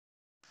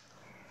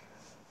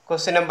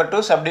Question number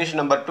 2, subdivision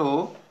number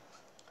 2,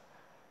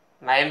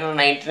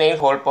 999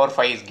 whole power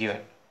 5 is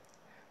given.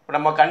 இப்போ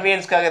நம்ம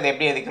கன்வீனியன்ஸ்க்காக இது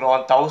எப்படி எழுதிக்கிறோம்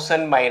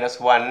 1000 minus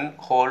 1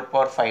 whole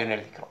power 5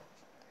 எழுதிக்கிறோம்.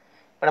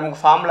 இப்போ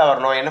நமக்கு ஃபார்முலா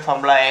வரணும். என்ன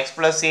formula? x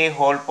plus a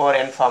whole power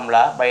n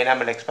formula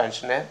binomial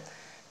எக்ஸ்பான்ஷனு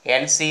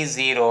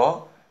nc0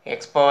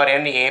 x power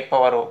n a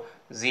power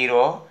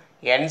 0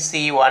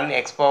 nc1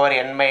 x power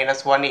n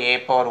minus 1 a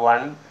power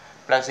 1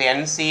 plus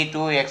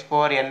nc2 x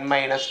power n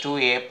minus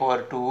 2 a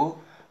power 2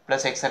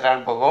 plus etc.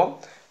 போகும்.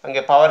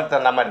 அங்கே பவருக்கு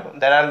தகுந்த மாதிரி இருக்கும்.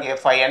 There இங்கே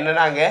 5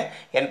 என்னன்னா அங்கே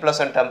n plus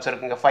 1 terms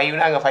இருக்குங்க.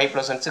 5னா அங்கே 5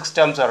 plus 1 6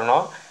 டேர்ம்ஸ்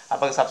வரணும்.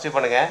 அப்போ சப்ஸ்டிட்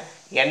பண்ணுங்கள்.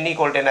 n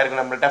equal to என்ன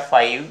இருக்குது நம்மள்கிட்ட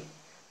 5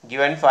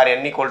 given for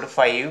n equal to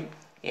 5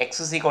 x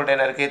is equal to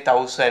என்ன இருக்குது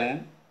 1000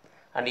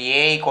 and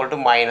a equal to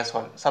minus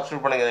 1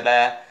 substitute பண்ணுங்கள்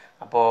இதில்.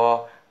 அப்போது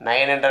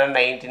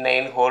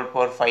 999 whole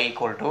power 5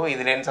 equal to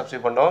இதுலேருந்து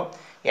சப்ஸ்டிட் பண்ணோம்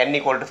n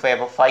equal to 5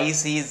 அப்போ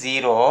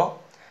 5c0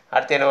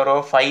 அடுத்து என்ன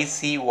வரும்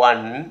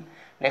 5c1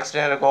 நெக்ஸ்ட்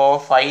என்ன இருக்கும்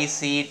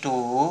 5c2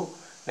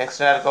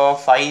 நெக்ஸ்ட் என்ன இருக்கும்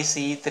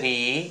 5c3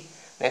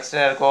 நெக்ஸ்ட்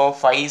என்ன இருக்கும்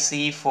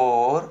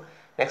 5c4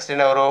 நெக்ஸ்ட்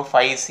என்ன வரும்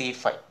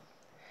 5c5.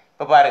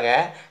 இப்போ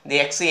பாருங்கள் இந்த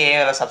எக்ஸ்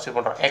ஏல சப்ஸ்டிட்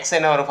பண்ணுறோம். எக்ஸ்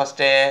என்ன வரும்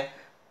ஃபஸ்ட்டு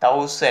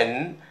 1000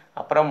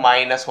 அப்புறம்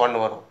 -1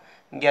 வரும்.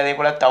 இங்கே அதே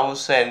போல்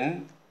 1000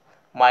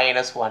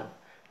 -1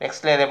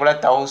 நெக்ஸ்ட்டில் அதே போல்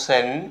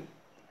 1000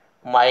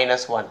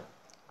 -1.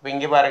 இப்போ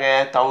இங்கே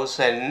பாருங்கள்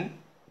 1000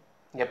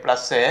 இங்கே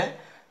ப்ளஸ்ஸு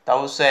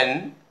 1000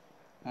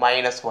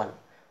 -1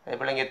 அதே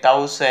போல் இங்கே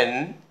 1000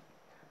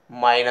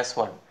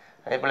 -1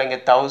 அதே போல் இங்கே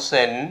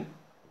 1000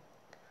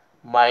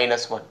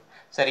 -1.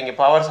 சரி இங்கே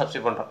பவர்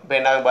சப்ஸ்டிட் பண்ணுறோம். இப்போ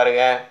என்ன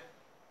பாருங்கள்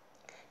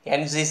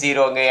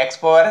nc0 இங்கே x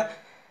பவர்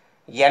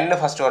n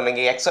ஃபஸ்ட்டு வரணும்.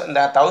 இங்கே எக்ஸ்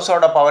இந்த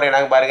 1000ஓட பவர்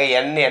என்ன பாருங்கள்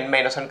n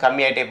 -1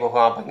 கம்மியாகிட்டே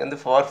போகும். அப்போ இங்கே வந்து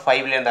 4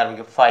 5லேருந்து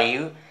ஆரம்பிக்கும்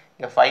 5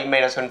 இங்கே 5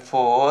 -1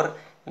 4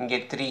 இங்கே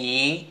 3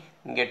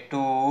 இங்கே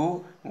 2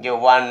 இங்கே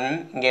 1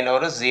 இங்கே என்ன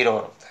வரும் 0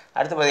 வரும்.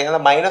 அடுத்து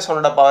பார்த்தீங்கன்னா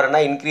 -1ஓட பவர்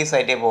என்ன இன்க்ரீஸ்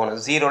ஆகிட்டே போகணும்.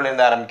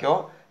 0லேருந்து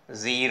ஆரம்பிக்கும்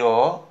 0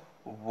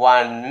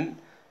 1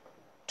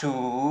 2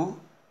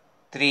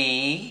 3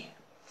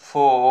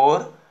 4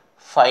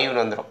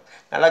 5ன்னு வந்துடும்.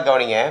 நல்லா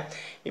கவனிங்க.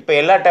 இப்போ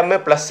எல்லா டைமுமே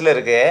ப்ளஸில்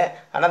இருக்குது.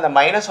 ஆனால் அந்த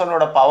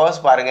 -1ஓட பவர்ஸ்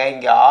பாருங்கள்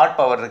இங்கே ஆட்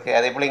பவர் இருக்குது.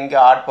 அதே போல் இங்கே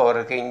ஆட் பவர்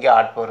இருக்குது, இங்கே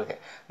ஆட் பவர் இருக்குது.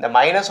 இந்த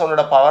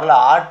 -1ஓட பவரில்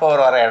ஆட்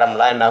பவர் வர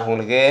இடம்லாம் என்ன ஆகும்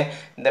உங்களுக்கு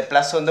இந்த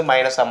ப்ளஸ் வந்து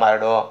மைனஸாக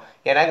மாறிடும்.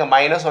 ஏன்னா இங்கே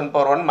 -1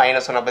 power 1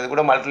 -1 அப்போ இது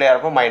கூட மல்டிப்ளை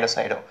ஆகிறப்போ மைனஸ்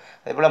ஆகிடும்.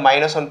 அதே போல்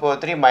 -1 power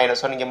 3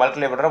 -1 இங்கே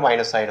மல்டிப்ளை பண்ணுறோம்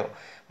மைனஸ் ஆகிடும்.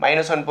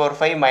 -1 power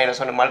 5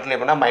 -1 மல்டிப்ளை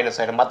பண்ணால் மைனஸ்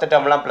ஆகிடும். மற்ற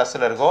டேர்ம்லாம்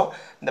ப்ளஸில் இருக்கும்.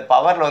 இந்த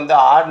பவரில் வந்து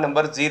ஆட்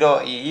நம்பர் 0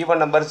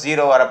 ஈவன் நம்பர்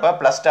 0 வரப்போ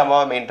ப்ளஸ்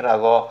டேர்மாக மெயின்டைன்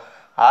ஆகும்.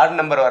 ஆட்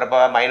நம்பர் வரப்போ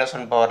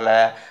 -1 பவரில்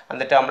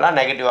அந்த டேர்ம்லாம்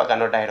நெகட்டிவாக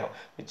கன்வெர்ட் ஆகிடும்.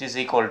 விச் இஸ்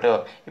ஈக்குவல் டு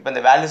இப்போ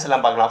இந்த வேல்யூஸ்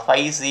எல்லாம் பார்க்கலாம்.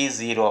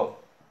 5c0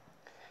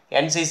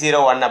 nc0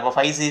 1 அப்போ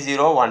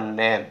 5c0 1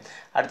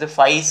 அடுத்து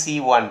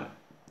 5c1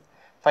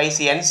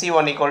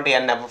 nc1 equal to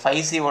n அப்போ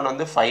 5c1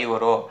 வந்து 5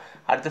 வரும்.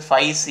 அடுத்து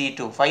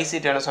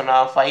 5c2 என்ன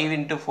சொன்னால் 5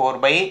 ×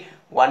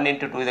 4/1 ×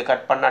 2 இதை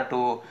கட் பண்ணால்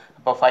 2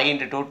 அப்போ 5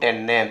 × 2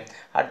 10.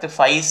 அடுத்து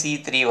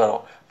 5c3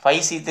 வரும்.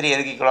 5c3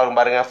 எதுக்கு ஈக்குவலாக இருக்கும்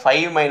பாருங்கள்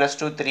 5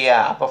 - 2 3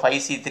 அப்போ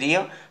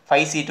 5c3யும்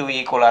 5c2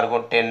 ஈக்குவலாக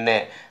இருக்கும் 10.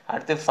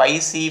 அடுத்து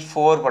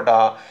 5c4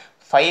 போட்டோம்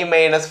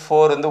 5 -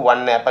 4 வந்து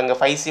 1 அப்போ இங்கே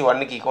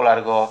 5c1க்கு ஈக்குவலாக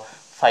இருக்கும்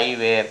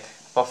 5.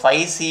 இப்போ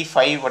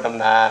 5c5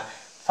 போட்டோம்னா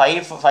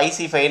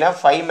 5c5னா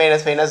 5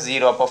 - 5னா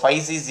 0 அப்போ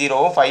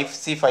 5c0வும்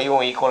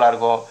 5c5வும் ஈக்குவலாக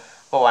இருக்கும்.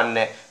 இப்போ 1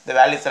 இந்த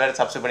வேல்யூஸ் எல்லாம்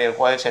சப்ஸ்டிட்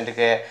பண்ணியிருக்கோம்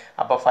கோஎஃபிஷியன்ட்டுக்கு.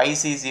 அப்போ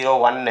 5c0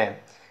 1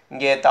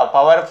 இங்கே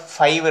பவர்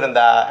 5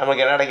 இருந்தால்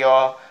நமக்கு என்ன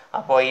கிடைக்கும்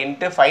அப்போது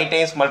இன்ட்டு 5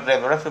 டைம்ஸ் மல்டிப்ளை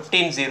பண்ண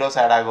 15 zeros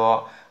ஆட் ஆகும்.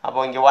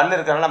 அப்போது இங்கே 1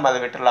 இருக்கிறனால நம்ம அதை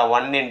விட்டுடலாம்.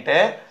 1 இன்ட்டு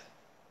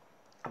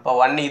அப்போ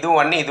 1 இது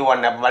 1 இது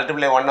 1 அப்போ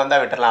மல்டிப்ளை 1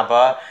 வந்தால் விட்டுடலாம்.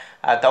 அப்போ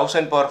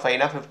 1000 power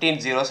 5னா 15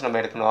 zeros நம்ம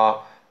எடுக்கணும்.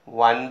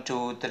 1 2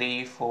 3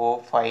 4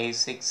 5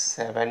 6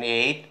 7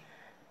 8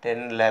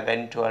 10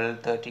 11 12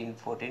 13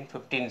 14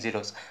 15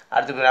 zeros.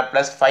 அடுத்து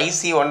ப்ளஸ்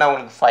 5c1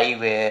 உங்களுக்கு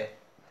 5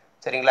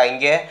 சரிங்களா.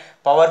 இங்கே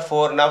பவர்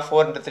 4னா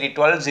 4 × 3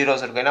 12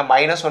 zeros இருக்கும். ஏன்னா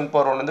 -1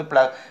 power 1 வந்து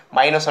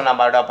 -1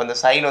 மாறிடும். அப்போ அந்த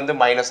சைன் வந்து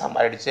மைனஸாக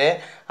மாறிடுச்சு.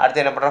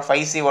 அடுத்து என்ன பண்ணுறோம்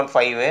 5c1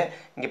 5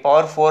 இங்கே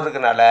பவர் 4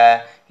 இருக்கனால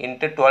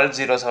இன்ட்டு 12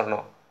 zeros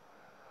வரணும்.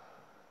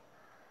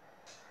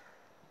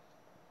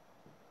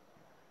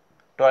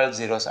 12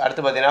 zeros.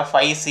 அடுத்து பார்த்தீங்கன்னா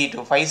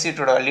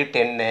 5c2 வேல்யூ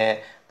 10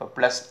 இப்போ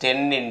ப்ளஸ்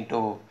 10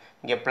 இன்ட்டு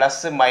இங்கே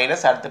ப்ளஸ்ஸு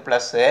மைனஸ் அடுத்து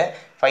ப்ளஸ்ஸு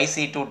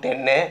 5c2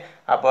 10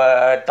 அப்போ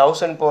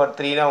 1000 power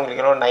 3னா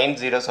உங்களுக்கு எவ்வளோ 9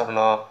 zeros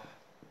வரணும்.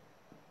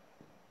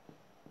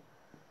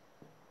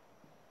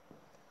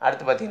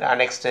 அடுத்து பார்த்தீங்கன்னா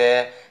நெக்ஸ்ட்டு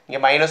இங்கே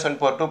 -1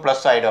 power 2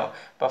 ப்ளஸ் ஆகிடும்.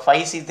 இப்போ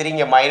 5c3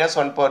 இங்கே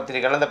 -1 power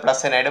 3க்கான இந்த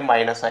ப்ளஸ் என்ன ஆகிடும்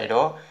மைனஸ்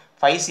ஆகிடும்.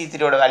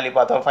 5c3யோட வேல்யூ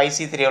பார்த்தோம்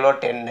 5c3 எவ்வளோ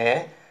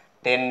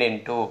 10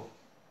 இன்ட்டு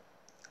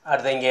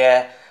அடுத்து இங்கே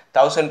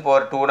 1000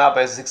 power 2னா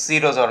அப்போ 6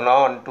 zeros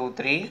வரணும். 1 2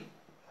 3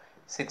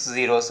 6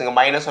 zeros இங்கே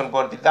 -1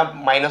 power 3 தான்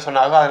 -1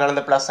 ஆகும். அதனால்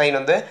இந்த ப்ளஸ் சைன்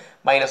வந்து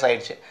மைனஸ்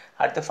ஆகிடுச்சு.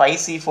 அடுத்து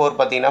 5c4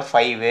 பார்த்தீங்கன்னா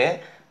 5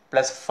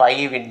 ப்ளஸ்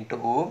 5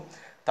 இன்ட்டு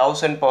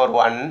 1000 power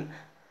 1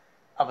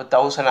 அப்போ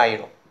 1000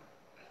 ஆகிடும்.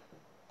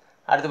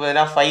 அடுத்து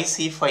பார்த்தீங்கன்னா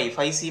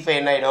 5c5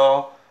 என்ன ஆகிடும்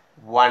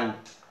 1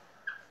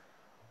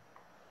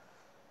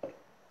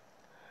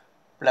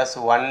 +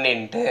 1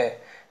 ×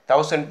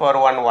 1000 power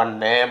 1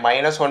 1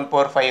 minus 1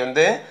 power 5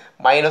 வந்து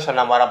minus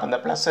 1 மாறும். அப்போ இந்த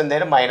ப்ளஸ்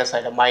வந்து மைனஸ்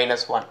ஆகிடும்.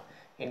 -1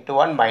 into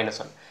 1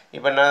 -1.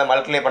 இப்போ என்ன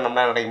மல்டிப்ளை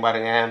பண்ணோம்னா கிடைக்கும்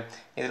பாருங்க.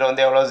 இதில்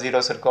வந்து எவ்வளோ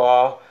ஜீரோஸ்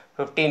இருக்கும்?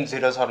 15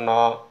 ஜீரோஸ்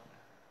வரணும்.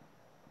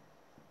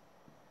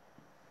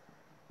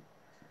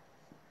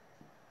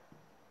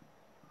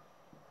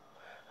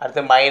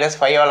 அடுத்து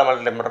 -5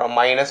 மல்டிப்ளை பண்ணுறோம்.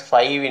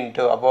 -5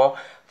 இன்ட்டு அப்போது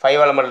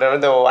 5 மல்டிப்ளை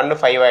வந்து 1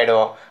 5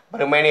 ஆகிடும்.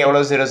 ரிமைனிங்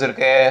எவ்வளோ ஜீரோஸ்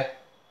இருக்குது?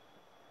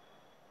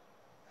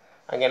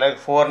 அங்கே எனக்கு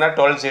 4னா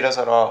 12 ஜீரோஸ்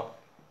வரும்.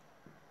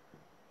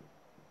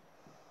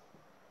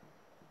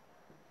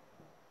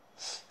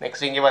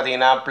 நெக்ஸ்ட் இங்கே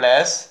பார்த்தீங்கன்னா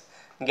ப்ளஸ்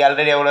இங்கே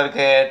ஆல்ரெடி எவ்வளோ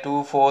இருக்குது? 2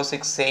 4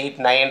 6 8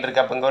 9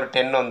 இருக்குது. அப்போ இங்கே ஒரு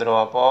 10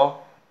 வந்துடும். அப்போது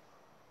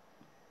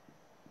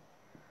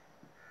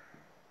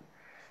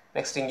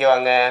நெக்ஸ்ட் இங்கே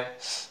வாங்க.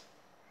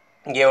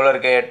 இங்கே எவ்வளோ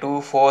இருக்குது? 2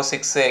 4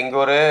 6 இங்கே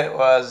ஒரு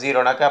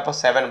 0னாக்கா அப்போ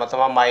 7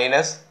 மொத்தமாக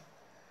மைனஸ்.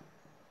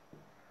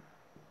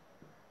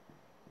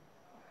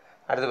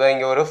 அடுத்து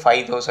இங்கே ஒரு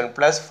 5000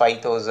 ப்ளஸ்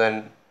 5000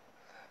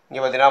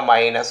 இங்கே பார்த்தீங்கன்னா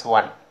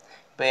 -1.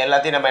 இப்போ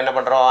எல்லாத்தையும் நம்ம என்ன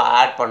பண்ணுறோம்?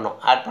 ஆட் பண்ணோம்.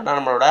 ஆட் பண்ணால்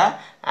நம்மளோட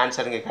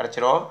ஆன்சர் இங்கே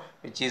கிடச்சிரும்.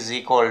 விச் இஸ்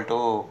ஈக்குவல் டு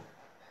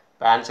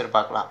இப்போ ஆன்சர்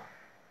பார்க்கலாம்.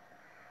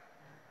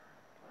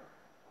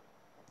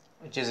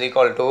 விச் இஸ்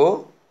ஈக்குவல் டு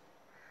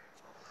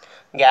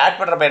இங்கே ஆட்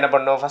பண்ணுறப்ப என்ன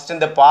பண்ணணும்? ஃபஸ்ட்டு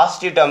இந்த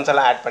பாசிட்டிவ் டேர்ம்ஸ்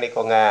எல்லாம் ஆட்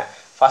பண்ணிக்கோங்க.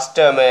 ஃபஸ்ட்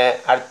டேர்மு,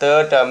 அடுத்து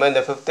தேர்ட் டேர்மு,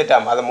 இந்த ஃபிஃப்த்து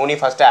டேர்ம் அதை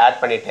மூணையும் ஃபஸ்ட்டு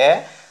ஆட் பண்ணிவிட்டு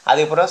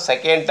அதுக்கப்புறம்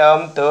second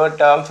term, third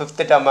term,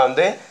 fifth டேர்மை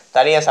வந்து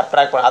தனியாக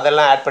சப்ட்ராக்ட் பண்ண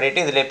அதெல்லாம் ஆட்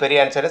பண்ணிவிட்டு இதில்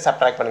பெரிய ஆன்சரை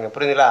சப்ட்ராக்ட் பண்ணுங்கள்.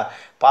 புரியுதுங்களா?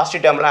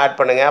 பாசிட்டிவ் டேர்ம்லாம் ஆட்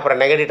பண்ணுங்கள்.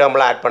 அப்புறம் நெகட்டிவ்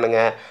டேர்ம்லாம் ஆட்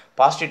பண்ணுங்கள்.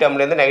 பாசிட்டிவ்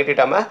டேர்ம்லேருந்து நெகட்டிவ்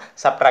டேர்மை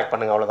சப்ட்ராக்ட்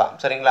பண்ணுங்கள். அவ்வளோதான்.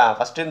 சரிங்களா?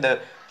 ஃபஸ்ட்டு இந்த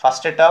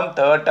first term,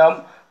 third term,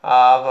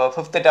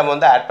 fifth term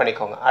வந்து ஆட்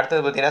பண்ணிக்கோங்க.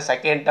 அடுத்தது பார்த்தீங்கன்னா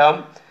செகண்ட்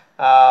டேர்ம்,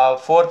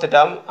 ஃபோர்த்து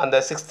டேர்ம், அந்த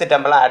சிக்ஸ்த்து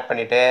டேர்ம்லாம் ஆட்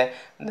பண்ணிவிட்டு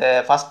இந்த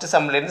ஃபஸ்ட்டு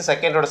சம்லேருந்து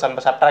செகண்டோட சம்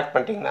சப்ட்ராக்ட்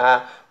பண்ணிட்டீங்கன்னா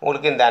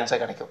உங்களுக்கு இந்த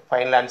ஆன்சர் கிடைக்கும்.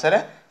 ஃபைனல் ஆன்சரு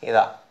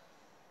இதான்.